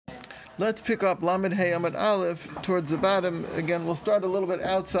Let's pick up Lamed Hey Amud Aleph towards the bottom. Again, we'll start a little bit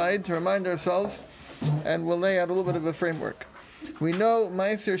outside to remind ourselves, and we'll lay out a little bit of a framework. We know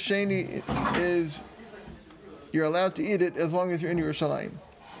Ma'aser Sheni is, you're allowed to eat it as long as you're in Yerushalayim.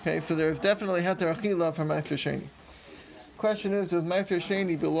 Okay, so there's definitely Heter Achila for Ma'aser Sheni. Question is, does Ma'aser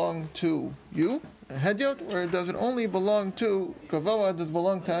Sheni belong to you, Hedyot, or does it only belong to Kavoa? Does it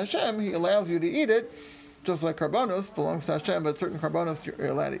belong to Hashem? He allows you to eat it, just like Karbanos belongs to Hashem, but certain Karbanos you're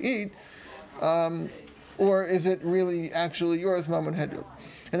allowed to eat. Or is it really actually yours, Mammon Hedyot?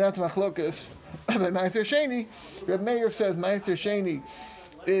 And that's Machlokas by Ma'aser Sheni. Reb Meir says Ma'aser Sheni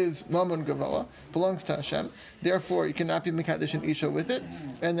is Mammon Gavoa, belongs to Hashem. Therefore, you cannot be Mekadesh and Isha with it.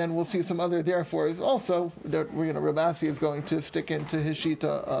 And then we'll see some other therefores also that Reb Asi is going to stick into his Shita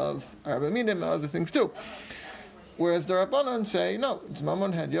of Arba Minim and other things too. Whereas the Rabbanan say, no, it's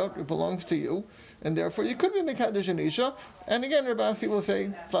Mammon Hedyot, it belongs to you, and therefore you could be Mekadesh and Isha. And again, Reb Asi will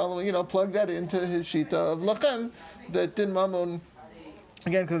say, following, plug that into his Shita of Lachem, that Din Mammon,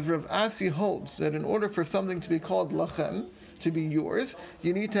 again, because Reb Asi holds that in order for something to be called Lachem, to be yours,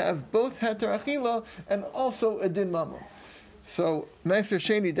 you need to have both Heter Achila and also a Din Mammon. So Ma'aser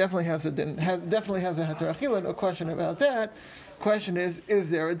Sheni definitely has a Heter Achila, no question about that. Question is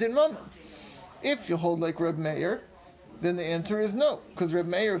there a Din Mammon? If you hold like Reb Meir, then the answer is no, because Reb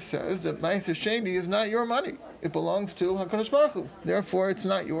Meir says that Ma'aser Sheni is not your money. It belongs to HaKadosh Baruch Hu. Therefore, it's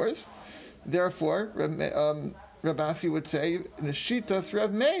not yours. Therefore, Reb Asi would say, the Shitas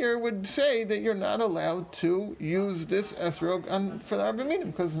Reb Meir would say that you're not allowed to use this esrog for the Arba Minim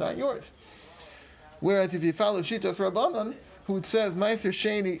because it's not yours. Whereas if you follow Shitas Rabbanan, who says Ma'aser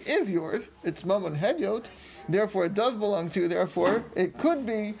Sheni is yours, it's Mammon Hedyot, therefore it does belong to you, therefore it could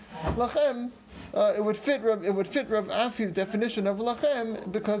be Lachem. It would fit Reb Asi's definition of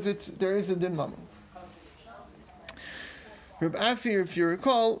Lachem because there is a Din Mammon. Reb Asi, if you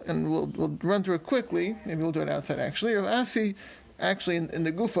recall, and we'll run through it quickly, maybe we'll do it outside actually. Reb Asi, actually in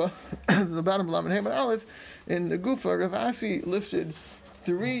the Gufa, the bottom of Lamed Hey Amud Aleph, in the Gufa, Reb Asi listed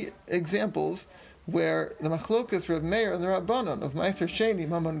 3 examples where the Machlokas Reb Meir and the Rabbanon of Ma'aser Sheni,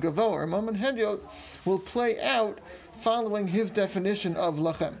 Mammon Gavoa, or Mammon Hedyot will play out following his definition of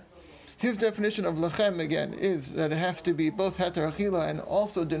Lachem. His definition of Lachem, again, is that it has to be both Heter Achila and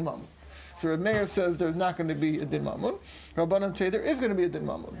also Din Mammon. So Reb Meir says there's not going to be a Din Mammon. Rabbanan say there is going to be a Din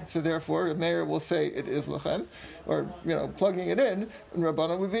Mammon. So therefore, Reb Meir will say it is Lachem, or, plugging it in, and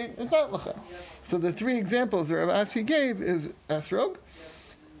Rabbanan would be, it's not Lachem. So the 3 examples that Reb Asi gave is Esrog,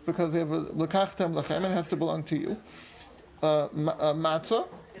 because they have a Lekachtem Lachem, and it has to belong to you. Matzah,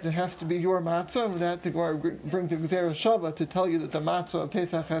 it has to be your matzah, and that the Gemara brings the Gzera Shava to tell you that the matzah of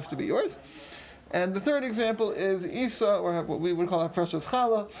Pesach has to be yours. And the 3rd example is Isa, or what we would call Afreshas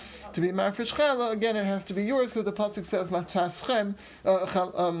Chala. To be Mafresh Chala, again, it has to be yours because the pasuk says Matzaschem,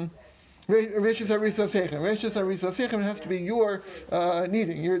 Reshus Harisa Sechem. Reshus Harisa Sechem, it has to be your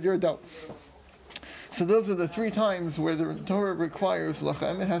kneading, your dough. So those are the 3 times where the Torah requires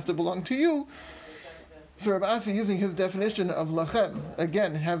Lachem. It has to belong to you. So Reb Asi, using his definition of Lachem,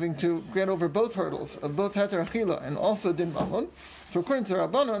 again, having to get over both hurdles of both Heter Achila and also Din Mammon. So according to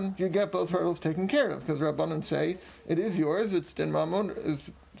Rabbanon, you get both hurdles taken care of, because Rabbanon say it is yours, it's Din Mammon,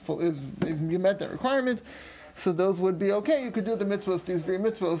 you met that requirement, so those would be okay. You could do the mitzvahs, these 3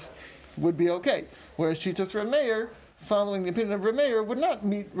 mitzvahs would be okay. Whereas Shitas Reb Meir, following the opinion of Reb Meir, would not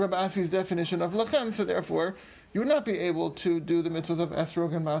meet Reb Asi's definition of Lachem, so therefore you would not be able to do the mitzvahs of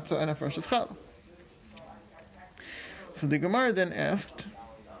Esrog and Matzah and Afreshas Chala. So the Gemara then asked,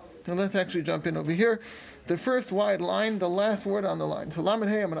 and let's actually jump in over here, the first wide line, the last word on the line. So Lamed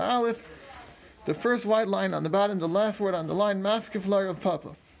Hey Amud Aleph, the first wide line on the bottom, the last word on the line, Maskeflar of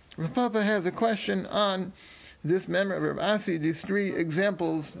Papa. Rav Papa has a question on this memory of Rav Asi, these 3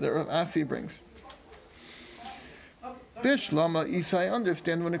 examples that Rav Asi brings. Bish Lama Isai,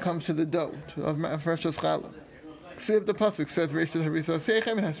 understand when it comes to the dough of Mafreshas Chala. See if the pasuk says Reshus Harisa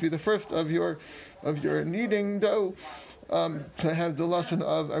Sechem, it has to be the first of your kneading dough. To have the lashon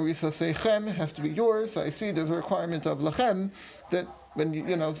of Arisa Sechem, it has to be yours. So I see there's a requirement of Lachem that when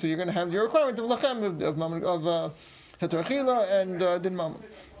so you're going to have your requirement of Lachem of Heter Achila and Din Mammon.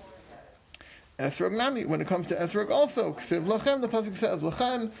 Esrog Nami, when it comes to Esrog also, Ksiv Lachem, the pasuk says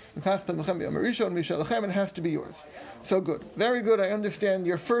Lachem, Mekachtem Lachem B'Amarishon, Mishal Lachem, and it has to be yours. So good, very good. I understand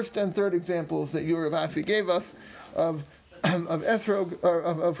your 1st and 3rd examples that you, Rav Asi, gave us of Esrog, or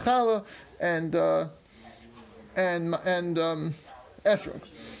of Chala and Esrog.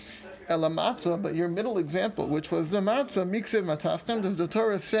 Ela matzah, but your middle example, which was the matzah, miksiv mataschem, does the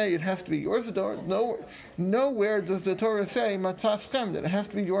Torah say it has to be yours? Nowhere does the Torah say mataschem, that it has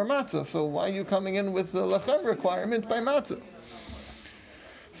to be your matzah. So why are you coming in with the lachem requirement by matzah?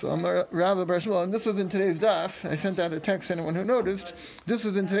 So Amar Rabba Bar Shmuel, and this was in today's daf. I sent out a text to anyone who noticed. This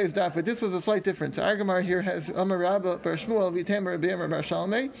was in today's daf, but this was a slight difference. Our Gemara here has Amar Rabba Bar Shmuel v'Tamer Rabbi Yemar Bar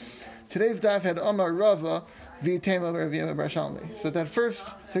Shalmei. Today's daf had Amar Rava v'Tamer Rabbi Yemar Bar Shalmei. So that first,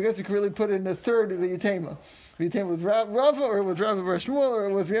 so I guess you could really put in the third v'Tamer. V'Tamer was Rava, or it was Rabba Bar Shmuel, or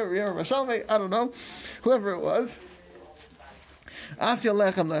it was Rabbi Yemar Bar Shalmei. I don't know. Whoever it was. Asya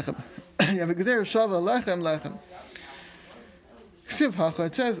lechem lechem. You have a gzer shava lechem lechem.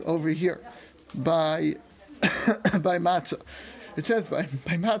 It says over here by by matzah. It says by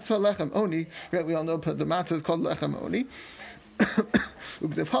matzah lechem oni. Right, we all know the matzah is called lechem oni.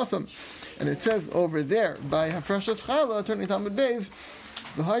 And it says over there by hafrashas challah, turning Talmud Beis,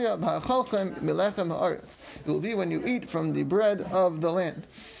 v'haya b'acholchem milechem haaretz. It will be when you eat from the bread of the land.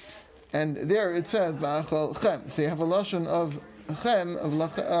 And there it says b'acholchem. So you have a lashon of chem of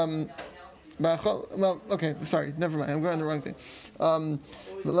well, okay, sorry, never mind. I'm going on the wrong thing. You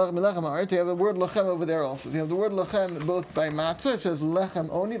have the word lachem over there also. So you have the word lachem both by matzah. It says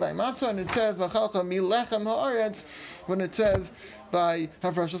lechem oni by matzah, and it says v'chalcha mi lechem haaretz when it says by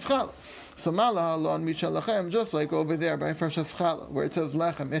hafrashas challah. So malah alon misha lachem, just like over there by hafrashas challah, where it says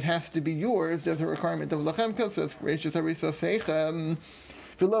lechem, it has to be yours. There's a requirement of lechem because it says reishis harisa seichem.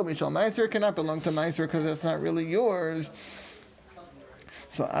 V'lo mishal meiser cannot belong to meiser because it's not really yours.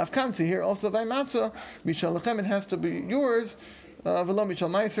 So Avkamti here also by matzah, Mishal Lechem, it has to be yours. V'lo Mishal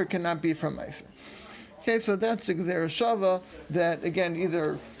Meiser cannot be from Meiser. Okay, so that's the Gzera Shava that again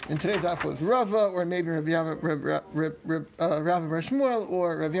either in today's daf was Rava or maybe Rabbi Bar Shmuel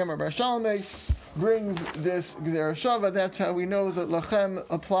or Rabbi Yemar Bar Shalmei brings this Gzera Shava. That's how we know that Lechem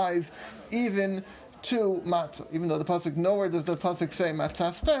applies even to matzah, even though the pasuk nowhere does the pasuk say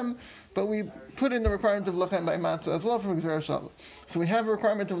matzah, but we put in the requirement of lechem by matzah as well from Gzera Shava. So we have a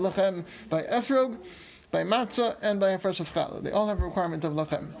requirement of lechem by esrog, by matzah, and by hafrashas challah. They all have a requirement of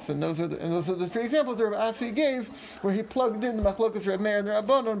lechem. So those are the three examples that Rav Asi gave, where he plugged in the machlokas Reb Meir and the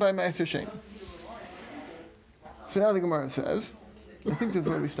Rabbanon by Ma'aser Sheni. So now the Gemara says, I think this is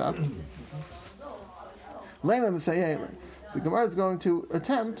where we stopped. Lema M'sayeh. The Gemara is going to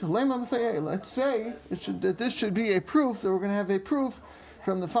attempt, let's say that this should be a proof, that we're going to have a proof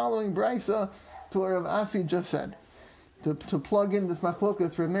from the following brisa to what Rav Asi just said. To plug in this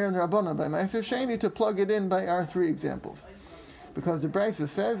machlokas Reb Meir and Rabbanan by Ma'aser Sheni, to plug it in by our three examples. Because the brisa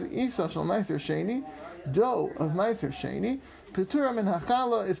says, Isa shel Ma'aser Sheni, dough of Ma'aser Sheni, Petura min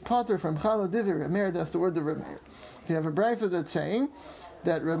hachala is pater from chala divi Reb Meir, that's the word of Reb Meir. So you have a brisa that's saying,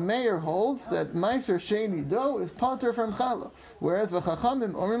 that Reb Meir holds that Ma'aser Sheni dough is pater from challah, whereas the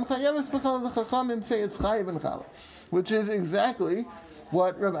Chachamim omrim chayeves b'challah, the Chachamim say it's chayev in challah, which is exactly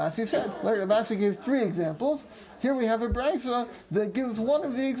what Rav Asi said. Rav Asi gave three examples. Here we have a brisa that gives one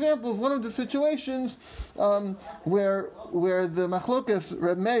of the examples, one of the situations where the machlokas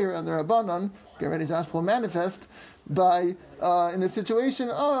Reb Meir and the Rabbanon, get ready to ask, will manifest by in a situation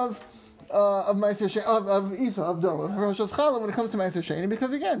of Ma'aser Sheni, of Isa, of dough, of Rosh Hashanah when it comes to Ma'aser Sheni,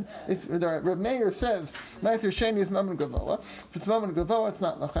 because again, Reb Meir says Ma'aser Sheni is Mammon Gavoa. If it's Mammon Gavoa, it's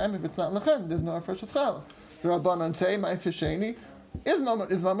not Lachem. If it's not Lachem, there's no Rosh Hashanah. The Rabbanan say Ma'aser Sheni is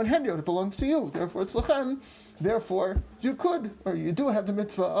Mammon Hendiot, it belongs to you, therefore it's Lachem, therefore you could, or you do have the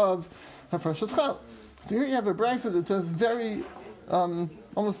mitzvah of Rosh Hashanah. So here you have a brisa that says very,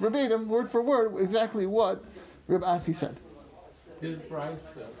 almost verbatim, word for word, exactly what Reb Asi said. This brisa,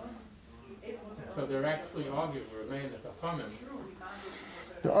 so they're actually arguing, remain at the Chachamim.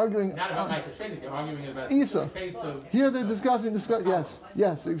 They're arguing not about Ma'aser Sheni, they're arguing about Isa. the case of... Here they're discussing,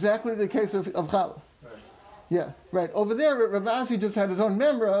 yes, exactly the case of Challah. Right. Yeah, right. Over there, Rav Asi just had his own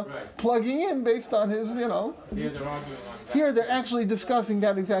memra plugging in based on his, Here they're arguing on that. Here they're actually discussing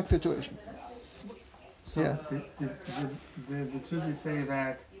that exact situation. So the Tuvi say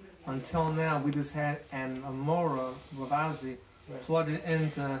that until now we just had an Amora, Rav Asi, plug it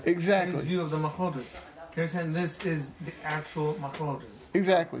into his view of the machlokas. They're saying this is the actual machlokas.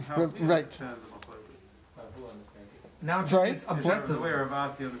 Exactly. Right. Now it's objective. The way Rav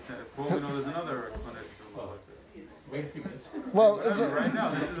Asi understands it. Well, we know there's another explanation for machlokas. Wait a few minutes. Well, right now,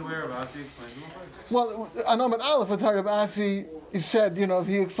 this is the way Rav Asi explains the machlokas. Well, I know, but Aleph, Rav Asi said, if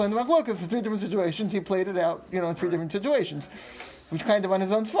he explained the machlokas in three different situations, he played it out, in three different situations, which kind of on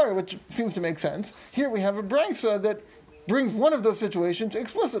his own story, which seems to make sense. Here we have a brisa that brings one of those situations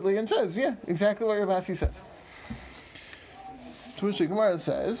explicitly and says, exactly what Rav Asi says. To which the Gemara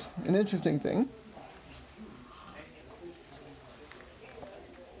says, an interesting thing.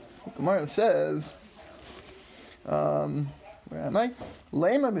 The Gemara says, where am I?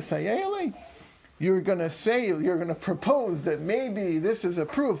 Lema b'sayeli. You're going to propose that maybe this is a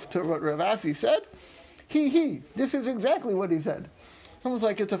proof to what Rav Asi said? This is exactly what he said. Almost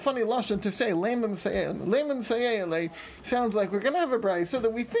like it's a funny lashon to say lemim sayele sounds like we're going to have a brayso so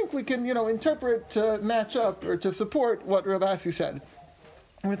that we think we can, interpret to match up or to support what Rav Asi said.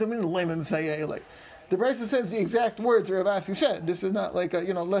 With the meaning lemim sayele. The brayso says the exact words Rav Asi said. This is not like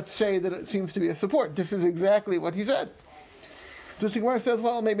let's say that it seems to be a support. This is exactly what he said. So the Gemara says,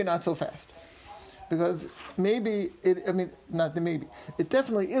 well, maybe not so fast. Because it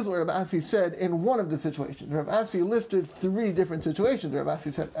definitely is what Rav Asi said in one of the situations. Rav Asi listed 3 different situations. Rav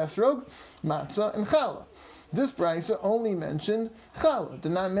Asi said esrog, matzah, and challah. This brayso only mentioned challah,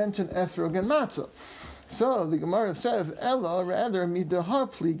 did not mention esrog and matzah. So the Gemara says, Ella, rather, midahar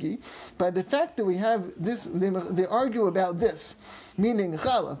pligi, by the fact that we have this, they argue about this, meaning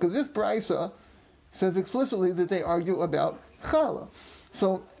challah, because this brayso says explicitly that they argue about challah.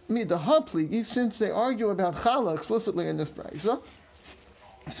 So, midahar pligi, since they argue about challah explicitly in this brayso,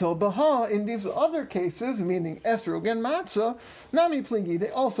 so baha, in these other cases, meaning esrog and matzah, nami pligi, they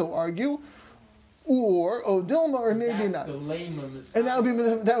also argue, or Dilma, or maybe not. And that would be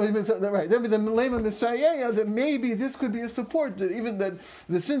right. That would be the lema messiah. That maybe this could be a support. That even that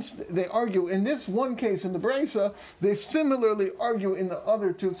since they argue in this one case in the brayso, they similarly argue in the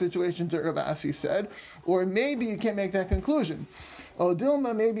other 2 situations that Rav Asi said. Or maybe you can't make that conclusion.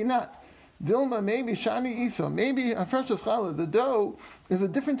 Dilma, maybe not. Dilma, maybe shani isa. Maybe a fresh challah. The dough is a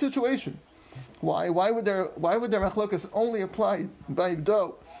different situation. Why? Why would their machlokas only apply by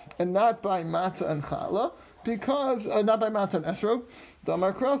dough and not by matzah and challah? Because not by matzah and esrog. The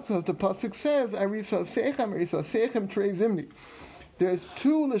pasuk says, "Arisa seichem trei zimni." There's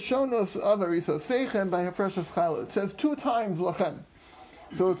 2 lashonos of arisa seichem by hafreshas challah. It says 2 times lachem,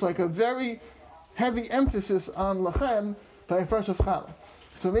 so it's like a very heavy emphasis on lachem by hafreshas challah.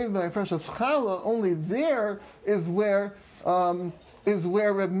 So maybe by hafreshas challah, only there is where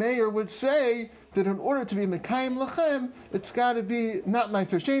Reb Meir would say that in order to be Mekayim Lachem, it's got to be not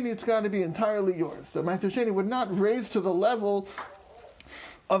Meiser Sheni, it's got to be entirely yours. The Meiser Sheni would not raise to the level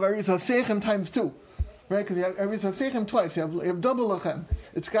of Arisa Seichem times 2. Right? Because you have Arisa Seichem twice, you have double Lachem.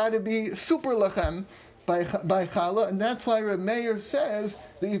 It's got to be super Lachem by Challah, and that's why Reb Meir says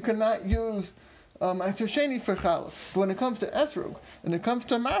that you cannot use Meiser Sheni for Challah. But when it comes to Esrog, and it comes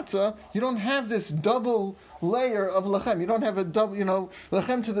to Matzah, you don't have this double layer of lachem. You don't have a double,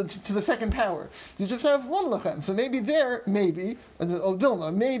 lachem to the second power. You just have one lachem. So maybe Dilma,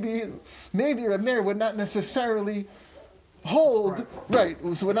 maybe Reb Meir would not necessarily hold, right,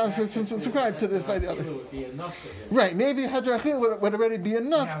 so would not subscribe to this by the other. Right, maybe Heter Achil would already be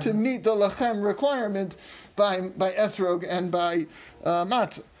enough to meet the lachem requirement by Esrog and by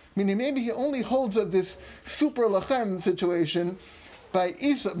Matzah. Meaning maybe he only holds of this super lachem situation by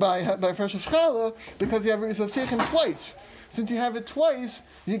Fresh's Challah, because you have Isa Seichem twice. Since you have it twice,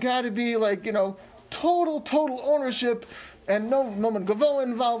 you got to be like, total ownership, and no moment Gavo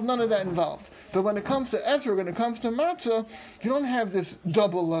involved, none of that involved. But when it comes to Ezra, when it comes to Matzah, you don't have this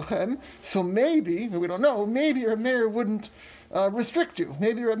double lachem, so maybe, we don't know, maybe Reb Meir wouldn't restrict you.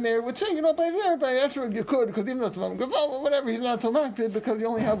 Maybe Reb Meir would say, by Ezra you could, because even though it's Gavo or whatever, he's not so makbid because you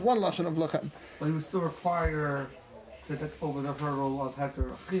only have one lashon of lachem. But he would still require to get over the hurdle of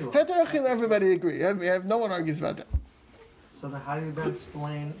Heter Achila. Heter Achila, everybody agree. No one argues about that. So then how do you then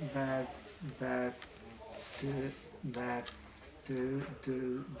explain that the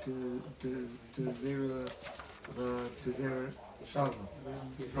zera shava?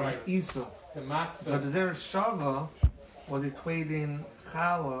 Right. Isa. The matzah. So the zera shava was equating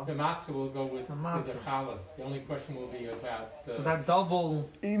challah. The matzah will go with the matzah. challah. The only question will be about the... So that double...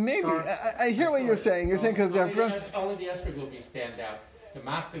 Maybe. I hear what you're saying. You're saying because they're fresh. Only the esrog will be standout. The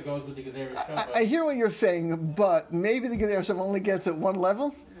matzah goes with the gezerah shava. I hear what you're saying, but maybe the gezerah shava only gets at one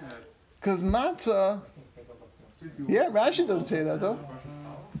level? Because matzah... Yeah, Rashi doesn't say that, though.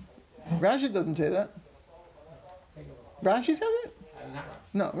 Rashi doesn't say that. Rashi says it?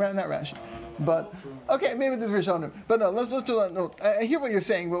 No, not Rashi. But, okay, maybe this is Rishonim. But no, let's do that. No, I hear what you're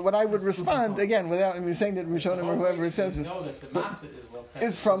saying, but what I would respond, again, without saying that Rishonim or whoever says this,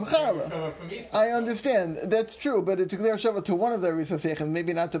 is from Challah. I understand. That's true, but it's a clear shava to one of the Risa Seichem,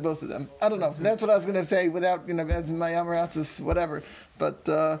 maybe not to both of them. I don't know. That's what I was going to say without, as my Amaratus, whatever. But,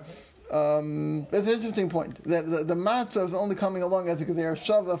 that's an interesting point. The matzah is only coming along as a gezerah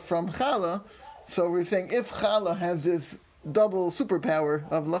shava from challah. So we're saying if challah has this double superpower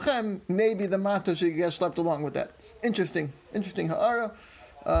of lachem, maybe the matzah should get schlepped along with that. Interesting ha'ara.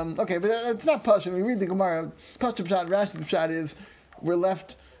 Okay, but it's not pashut. We read the Gemara. Pashut pshat, Rashi pshat is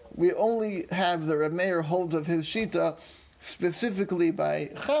we only have the Reb Meir holds of his shita specifically by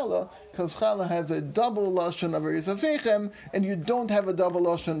challah, because challah has a double lashon of Arisa Seichem, and you don't have a double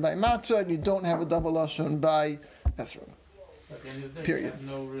lashon by matzah, and you don't have a double lashon by esrog. But at the end of the day, Period.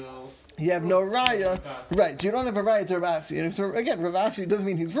 You have no raya. Right, you don't have a raya to Ravasi. And so, again, Ravasi doesn't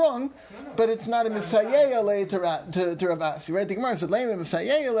mean he's wrong, but it's not a Messiah to Ravasi, right? The Gemara said, Lame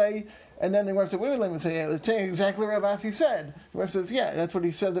Messiah, and then the Gemara said, wait, Lame Messiah, it's saying exactly what Ravasi said. The Gemara says, yeah, that's what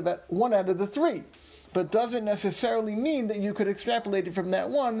he said about one out of the three. But doesn't necessarily mean that you could extrapolate it from that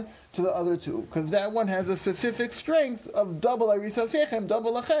one to the other two, because that one has a specific strength of double Arisasechem,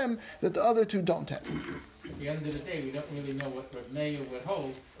 double Lachem, that the other two don't have. At the end of the day, we don't really know what Reb Meir would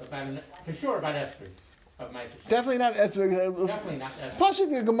hold for sure about Esther of Ma'aser Sheni. Definitely not Esther. Definitely not Esther.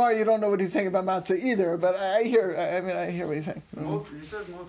 Possibly the Gemara, you don't know what he's saying about matzah either, but I hear what he's saying. He says most